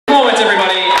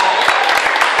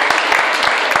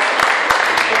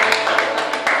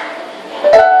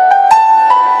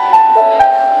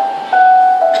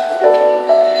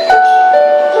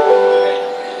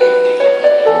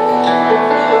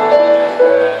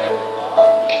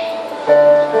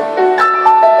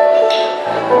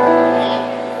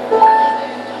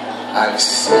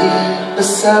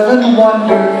7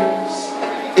 wonders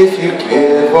if you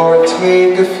give or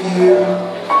take a few.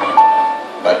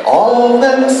 But all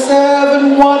them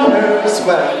 7 wonders,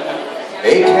 well,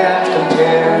 they can't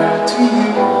compare to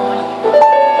you.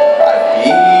 I've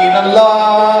been a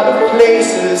lot of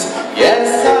places,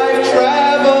 yes, I've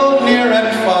traveled near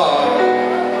and far.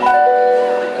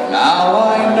 Now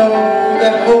I know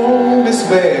that home is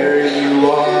where you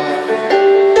are.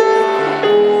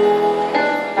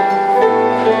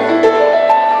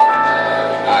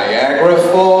 Niagara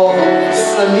Falls,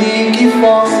 a leaky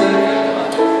faucet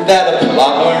that a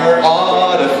plumber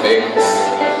ought to fix.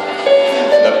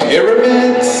 The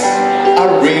pyramids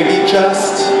are really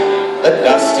just a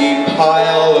dusty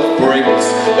pile of bricks.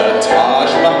 The Taj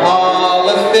Mahal,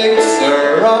 a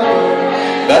fixer-up.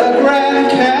 The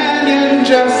Grand Canyon,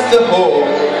 just a hole.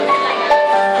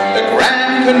 The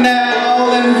Grand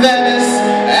Canal in Venice,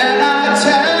 an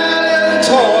Italian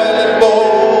toilet bowl.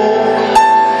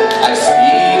 I've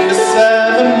seen the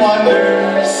 7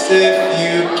 wonders if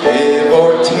you give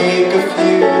or take a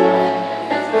few.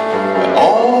 But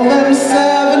all them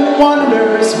 7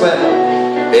 wonders,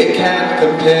 well, they can't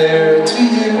compare to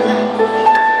you.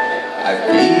 I've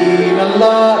been a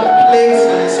lot of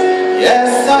places,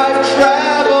 yes, I've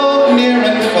traveled near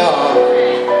and far.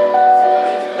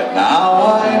 But now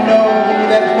I know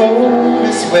that home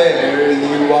is where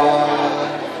you are.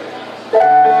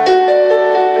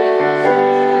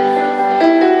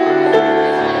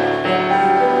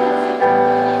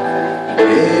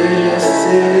 This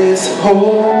is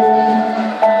home,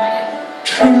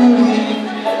 truly,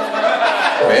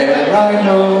 where I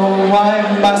know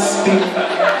I must be,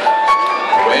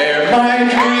 where my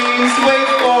dreams wait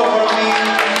for me,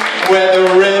 where the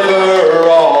river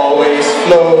always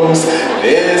flows.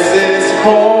 This is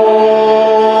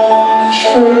home,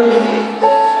 surely,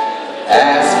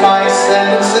 as my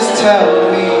senses tell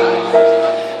me.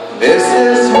 This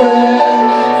is where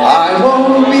I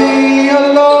won't be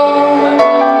alone,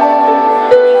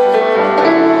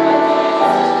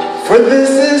 for this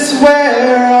is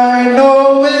where I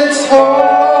know it's home.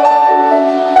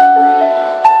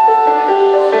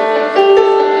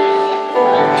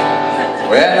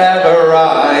 Whenever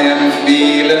I am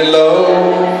feeling low,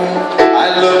 I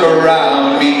look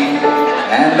around me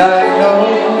and I know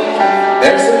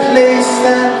there's a place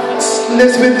that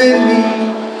lives within me,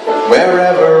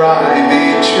 wherever I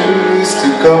may choose to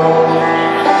go.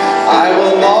 I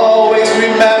will always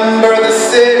remember the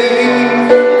city,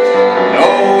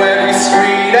 know every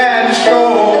street and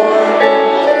shore,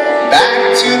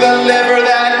 back to the liver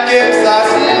that gives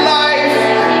us life,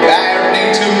 back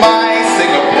into my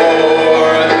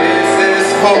Singapore. This is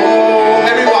home,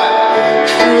 everyone,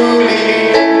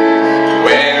 truly,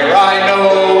 where I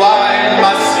know I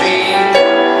must be,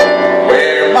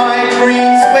 where my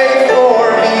dreams wait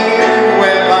for me,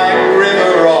 where my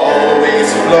river always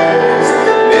flows.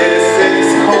 This is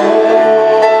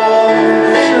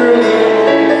home, surely,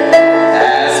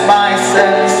 as my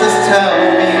senses tell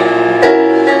me.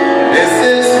 This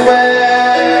is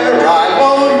where I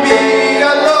won't be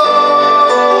alone,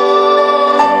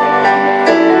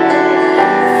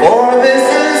 for this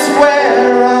is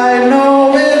where I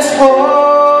know it's home.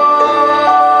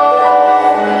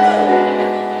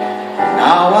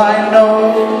 Now I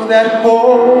know that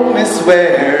home is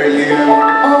where you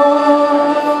are.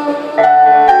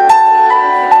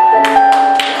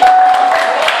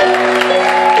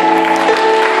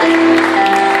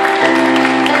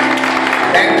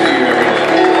 Thank you,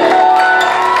 everybody.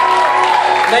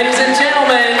 Ladies and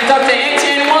gentlemen, Dr.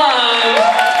 Etienne Wang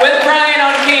with Bryan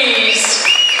on keys.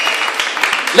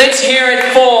 Let's hear it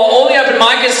for all the open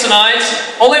micers tonight.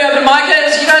 All the open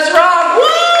micers, you guys rock!